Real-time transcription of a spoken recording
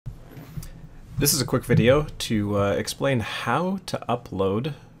This is a quick video to explain how to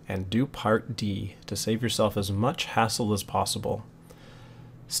upload and do Part D to save yourself as much hassle as possible.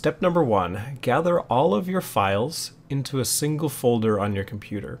 Step number 1, gather all of your files into a single folder on your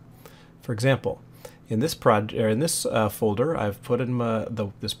computer. For example, in this folder, I've put in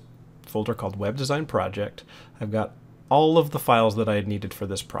this folder called Web Design Project. I've got all of the files that I had needed for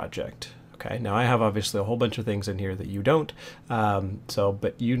this project. Okay, now I have obviously a whole bunch of things in here that you don't,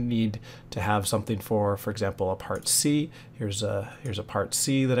 but you need to have something for example, a Part C. Here's a Part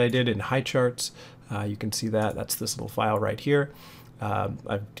C that I did in HighCharts. You can see that. That's this little file right here.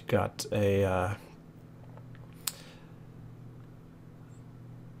 I've got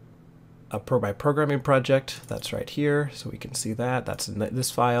my programming project, that's right here, so we can see that. That's in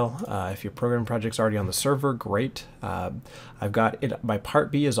this file. If your programming project's already on the server, great. I've got it. My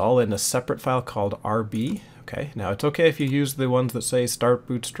Part B is all in a separate file called RB. Okay, now it's okay if you use the ones that say start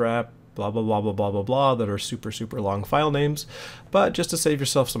bootstrap, blah blah blah blah blah blah blah, that are super long file names, but just to save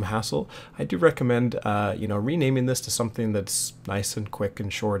yourself some hassle, I do recommend renaming this to something that's nice and quick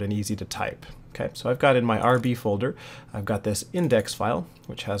and short and easy to type. Okay, so I've got in my RB folder, I've got this index file,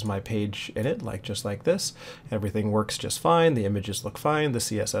 which has my page in it, just like this. Everything works just fine, the images look fine, the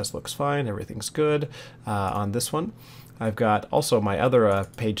CSS looks fine, everything's good on this one. I've got also my other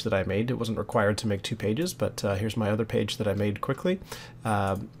page that I made. It wasn't required to make 2 pages, but here's my other page that I made quickly.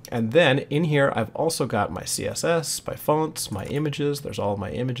 And then in here, I've also got my CSS, my fonts, my images. There's all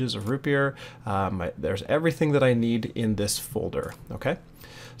my images of Root Beer. There's everything that I need in this folder. Okay,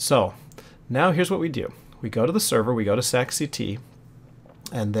 so now here's what we do. We go to the server, we go to SACCT,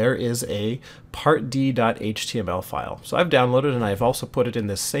 and there is a partd.html file. So I've downloaded and I've also put it in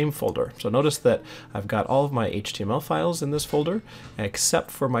this same folder. So notice that I've got all of my HTML files in this folder, except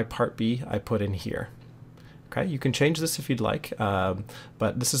for my Part B I put in here. Okay, you can change this if you'd like,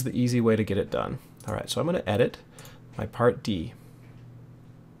 but this is the easy way to get it done. All right, so I'm going to edit my Part D.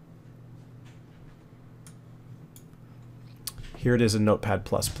 Here it is in Notepad++.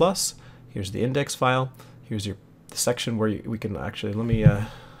 Here's the index file. Here's the section where we can actually, let me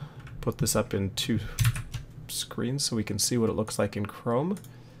put this up in 2 screens so we can see what it looks like in Chrome.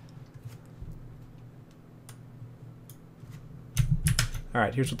 All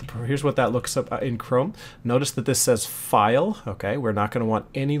right, here's what that looks up in Chrome. Notice that this says file. Okay, we're not going to want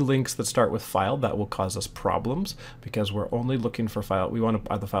any links that start with file. That will cause us problems because we're only looking for file. We want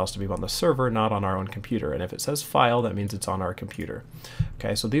the files to be on the server, not on our own computer. And if it says file, that means it's on our computer.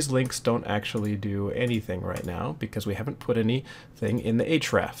 Okay, so these links don't actually do anything right now because we haven't put anything in the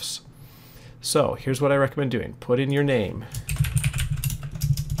hrefs. So here's what I recommend doing. Put in your name.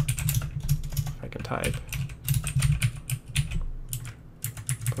 If I can type.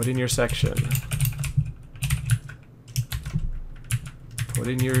 Put in your section. Put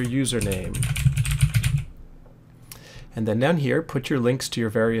in your username. And then down here, put your links to your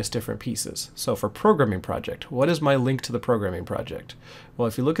various different pieces. So for programming project, what is my link to the programming project? Well,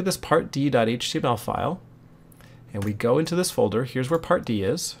 if you look at this partd.html file, and we go into this folder, here's where Part D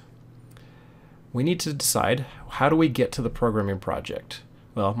is. We need to decide, how do we get to the programming project?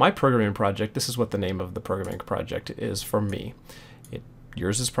 Well, my programming project, this is what the name of the programming project is for me.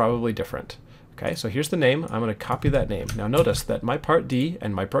 Yours is probably different. Okay, so here's the name. I'm going to copy that name. Now notice that my Part D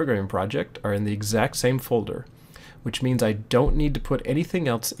and my programming project are in the exact same folder, which means I don't need to put anything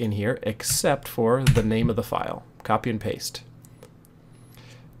else in here except for the name of the file. Copy and paste.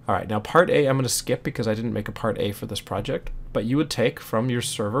 All right, now Part A I'm going to skip because I didn't make a Part A for this project, but you would take from your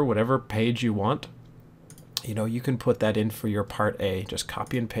server whatever page you want. You can put that in for your Part A. Just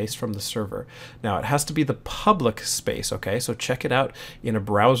copy and paste from the server. Now, it has to be the public space, okay? So check it out in a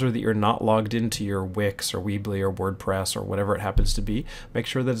browser that you're not logged into your Wix or Weebly or WordPress or whatever it happens to be. Make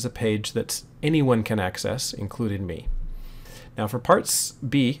sure that it's a page that anyone can access, including me. Now, for Part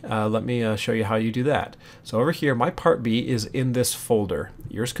B, let me show you how you do that. So over here, my Part B is in this folder.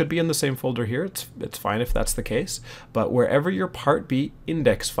 Yours could be in the same folder here. It's fine if that's the case. But wherever your Part B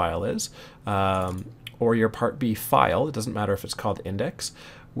index file is, or your Part B file, it doesn't matter if it's called index,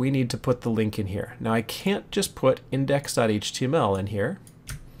 we need to put the link in here. Now I can't just put index.html in here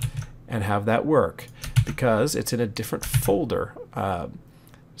and have that work because it's in a different folder.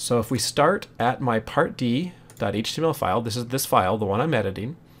 So if we start at my partd.html file, this is this file, the one I'm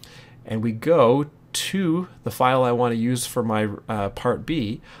editing, and we go to the file I want to use for my Part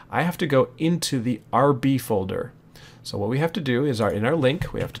B, I have to go into the RB folder. So what we have to do is in our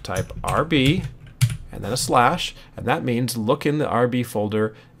link, we have to type RB and then a slash, and that means look in the RB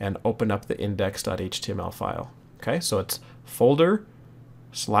folder and open up the index.html file. Okay, so it's folder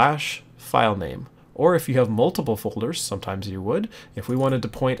 /file name. Or if you have multiple folders, sometimes you would, if we wanted to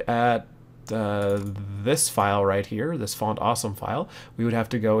point at this file right here, this Font Awesome file, we would have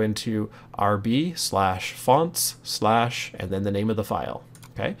to go into rb/fonts/ and then the name of the file.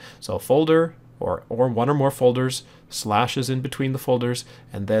 Okay, so folder or one or more folders, slashes in between the folders,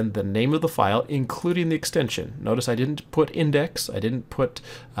 and then the name of the file, including the extension. Notice I didn't put index, I didn't put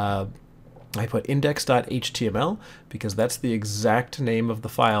I put index.html because that's the exact name of the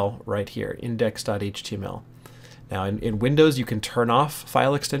file right here, index.html. Now in Windows you can turn off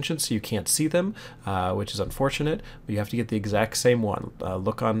file extensions so you can't see them, which is unfortunate, but you have to get the exact same one.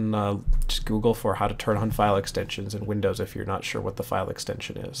 Look on just Google for how to turn on file extensions in Windows if you're not sure what the file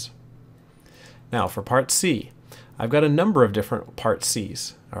extension is. Now for part C, I've got a number of different part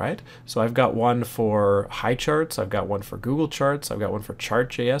Cs. All right, so I've got one for HighCharts, I've got one for Google Charts, I've got one for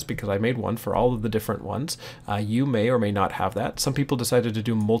Chart.js because I made one for all of the different ones. You may or may not have that. Some people decided to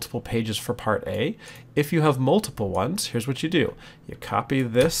do multiple pages for part A. If you have multiple ones, here's what you do. You copy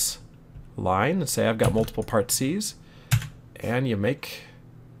this line and say I've got multiple part Cs, and you make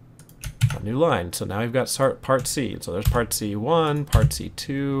a new line. So now you've got part C. So there's part C1, part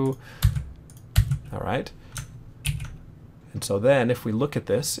C2. All right. And so then if we look at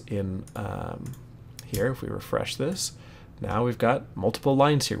this in here, if we refresh this, now we've got multiple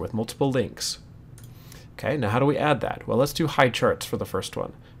lines here with multiple links. Okay, now how do we add that? Well, let's do HighCharts for the first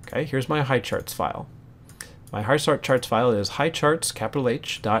one. Okay, here's my HighCharts file. My HighCharts file is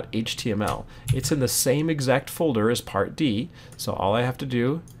HighCharts.html. It's in the same exact folder as part D, so all I have to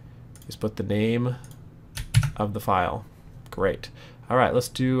do is put the name of the file. Great. All right, let's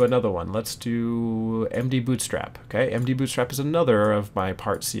do another one. Let's do MD Bootstrap. Okay, MD Bootstrap is another of my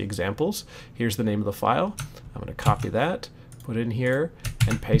part C examples. Here's the name of the file. I'm going to copy that, put it in here,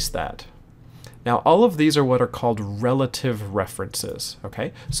 and paste that. Now, all of these are what are called relative references.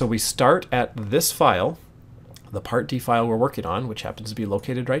 Okay, so we start at this file, the part D file we're working on, which happens to be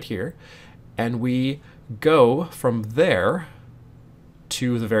located right here, and we go from there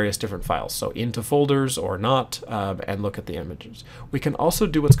to the various different files, so into folders or not, and look at the images. We can also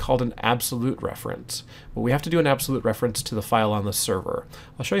do what's called an absolute reference, but we have to do an absolute reference to the file on the server.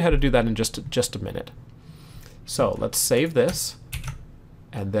 I'll show you how to do that in just a minute. So let's save this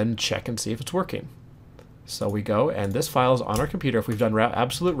and then check and see if it's working. So we go, and this file is on our computer. If we've done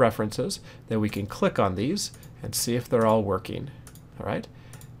absolute references, then we can click on these and see if they're all working. All right.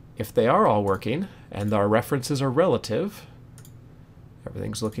 If they are all working and our references are relative,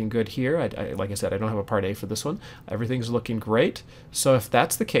 everything's looking good here. Like I said, I don't have a part A for this one. Everything's looking great. So if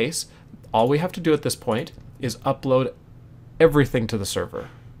that's the case, all we have to do at this point is upload everything to the server.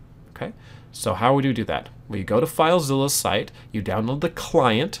 Okay. So how would you do that? Well, you go to FileZilla's site, you download the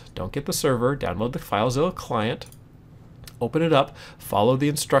client, don't get the server, download the FileZilla client, open it up, follow the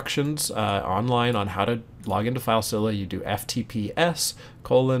instructions online on how to log into FileZilla. You do ftps://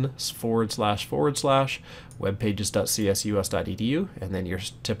 webpages.csus.edu, and then your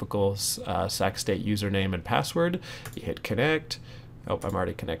typical Sac State username and password. You hit connect. Oh, I'm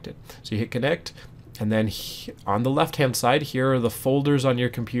already connected. So you hit connect. And then on the left-hand side, here are the folders on your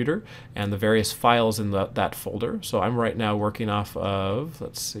computer and the various files in that folder. So I'm right now working off of,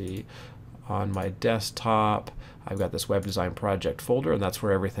 let's see, on my desktop, I've got this web design project folder, and that's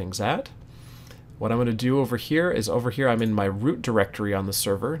where everything's at. What I'm going to do over here is I'm in my root directory on the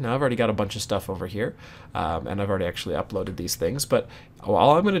server. Now I've already got a bunch of stuff over here, and I've already actually uploaded these things. But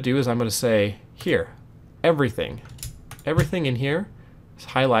all I'm going to do is I'm going to say, here, everything in here,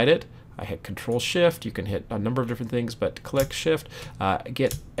 highlight it. I hit Control-Shift. You can hit a number of different things, but click Shift,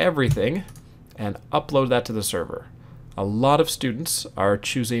 get everything, and upload that to the server. A lot of students are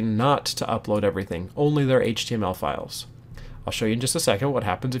choosing not to upload everything, only their HTML files. I'll show you in just a second what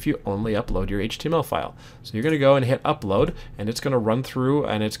happens if you only upload your HTML file. So you're going to go and hit upload, and it's going to run through,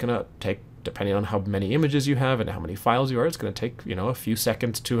 and it's going to take, depending on how many images you have and how many files you are, it's going to take, you know, a few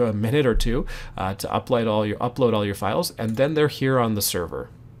seconds to a minute or two to upload all your files, and then they're here on the server.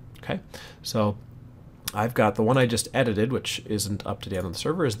 Okay, so I've got the one I just edited, which isn't up to date on the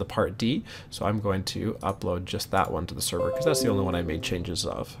server, is the part D. So I'm going to upload just that one to the server because that's the only one I made changes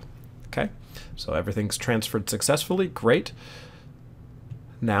of. Okay, so everything's transferred successfully. Great.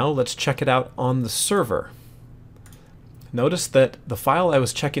 Now let's check it out on the server. Notice that the file I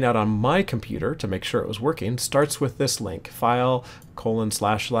was checking out on my computer to make sure it was working starts with this link, file:///c,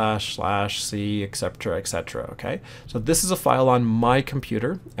 etc., etc. Okay, so this is a file on my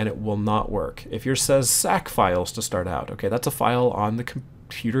computer, and it will not work. If yours says SAC files to start out, okay, that's a file on the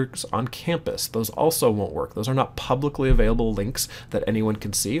computers on campus. Those also won't work. Those are not publicly available links that anyone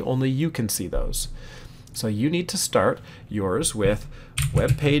can see. Only you can see those. So you need to start yours with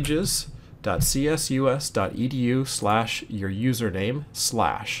webpages.csus.edu/your username/.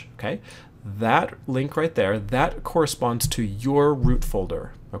 Okay, that link right there, that corresponds to your root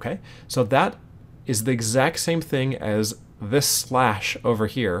folder, okay? So that is the exact same thing as this slash over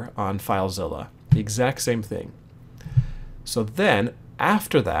here on FileZilla, the exact same thing. So then,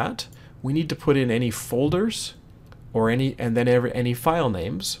 after that, we need to put in any folders or any file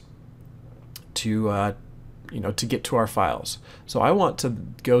names to to get to our files. So I want to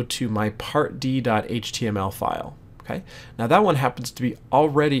go to my partd.html file. Okay, now that one happens to be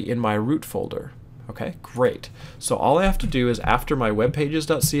already in my root folder. Okay, great. So all I have to do is after my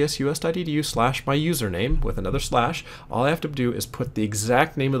webpages.csus.edu/my username with another slash, all I have to do is put the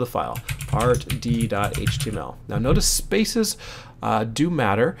exact name of the file, partd.html. Now notice spaces do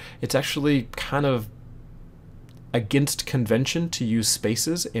matter. It's actually kind of against convention to use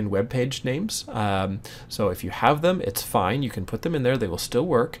spaces in web page names. So if you have them, it's fine. You can put them in there. They will still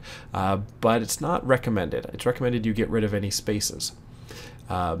work, but it's not recommended. It's recommended you get rid of any spaces.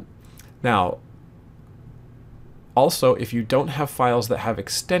 Now, also, if you don't have files that have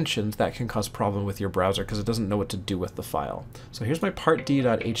extensions, that can cause problem with your browser because it doesn't know what to do with the file. So here's my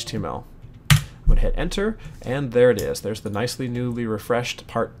partd.html. I'm going to hit enter, and there it is. There's the nicely newly refreshed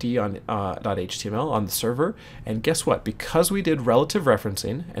partd on .html on the server. And guess what? Because we did relative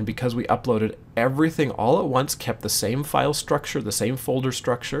referencing and because we uploaded everything all at once, kept the same file structure, the same folder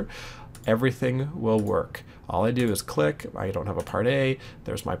structure, everything will work. All I do is click. I don't have a part A.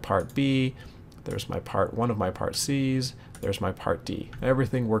 There's my part B. There's my one of my part C's. There's my part D.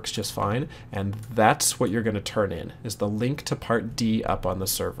 Everything works just fine, and that's what you're going to turn in, is the link to part D up on the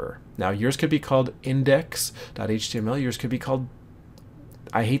server. Now yours could be called index.html, yours could be called,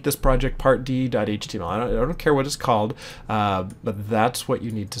 I hate this project, partd.html. I don't care what it's called, but that's what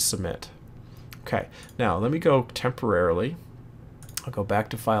you need to submit. Okay, now let me go temporarily. I'll go back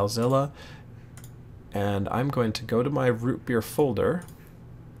to FileZilla, and I'm going to go to my root beer folder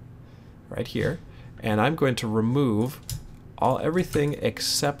right here, and I'm going to remove everything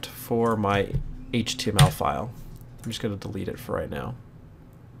except for my HTML file. I'm just going to delete it for right now.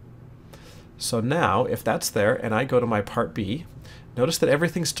 So now, if that's there, and I go to my part B, notice that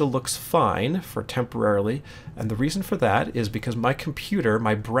everything still looks fine for temporarily, and the reason for that is because my computer,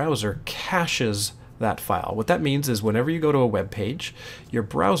 my browser, caches that file. What that means is whenever you go to a web page, your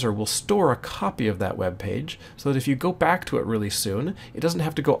browser will store a copy of that web page so that if you go back to it really soon, it doesn't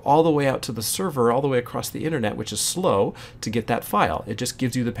have to go all the way out to the server, all the way across the internet, which is slow, to get that file. It just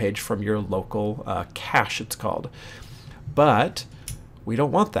gives you the page from your local cache, it's called. But we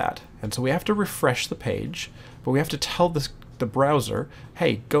don't want that, and so we have to refresh the page, but we have to tell the browser,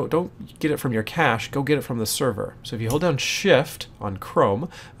 hey, don't get it from your cache, go get it from the server. So if you hold down Shift on Chrome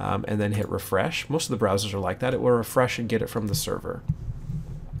and then hit refresh, most of the browsers are like that, it will refresh and get it from the server.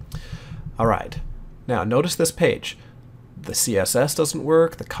 All right, now notice this page. The CSS doesn't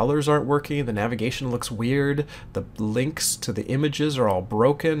work, the colors aren't working, the navigation looks weird, the links to the images are all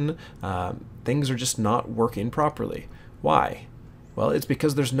broken, things are just not working properly. Why? Well, it's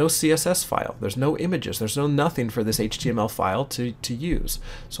because there's no CSS file, there's no images, there's no nothing for this HTML file to use.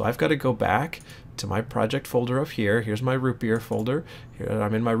 So I've got to go back to my project folder up here. Here's my root beer folder. Here,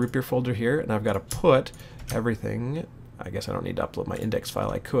 I'm in my root beer folder here, and I've got to put everything. I guess I don't need to upload my index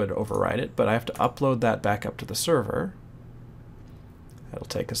file. I could override it, but I have to upload that back up to the server. That'll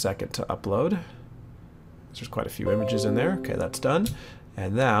take a second to upload. There's quite a few images in there. Okay, that's done.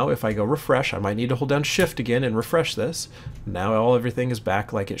 And now if I go refresh, I might need to hold down Shift again and refresh this. Now everything is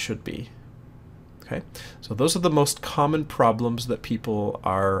back like it should be. Okay, so those are the most common problems that people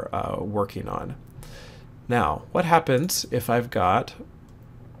are working on. Now, what happens if I've got,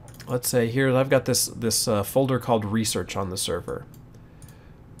 let's say here I've got this folder called research on the server.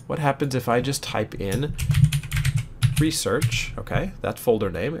 What happens if I just type in research, okay, that folder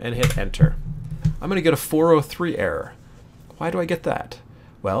name, and hit enter? I'm going to get a 403 error. Why do I get that?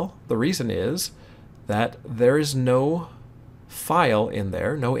 Well, the reason is that there is no file in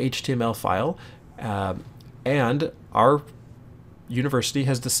there, no HTML file, and our university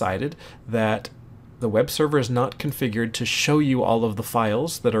has decided that the web server is not configured to show you all of the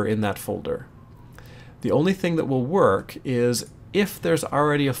files that are in that folder. The only thing that will work is if there's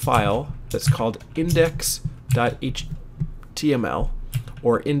already a file that's called index.html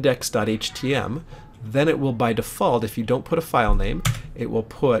or index.htm, then it will, by default, if you don't put a file name, it will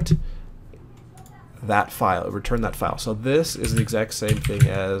put that file, return that file. So this is the exact same thing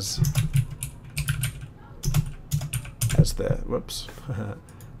as the, whoops.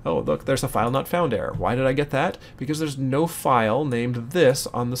 Oh, look, there's a file not found error. Why did I get that? Because there's no file named this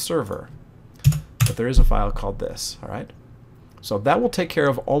on the server. But there is a file called this, all right? So that will take care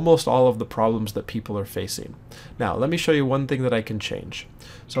of almost all of the problems that people are facing. Now, let me show you one thing that I can change.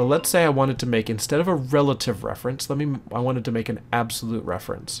 So let's say I wanted to make, instead of a relative reference, I wanted to make an absolute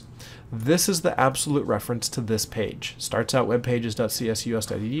reference. This is the absolute reference to this page. Starts out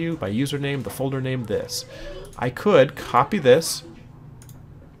webpages.csus.edu, by username, the folder name, this. I could copy this,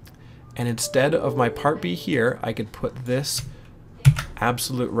 and instead of my part B here, I could put this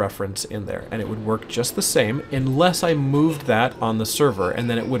absolute reference in there, and it would work just the same unless I moved that on the server, and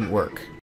then it wouldn't work.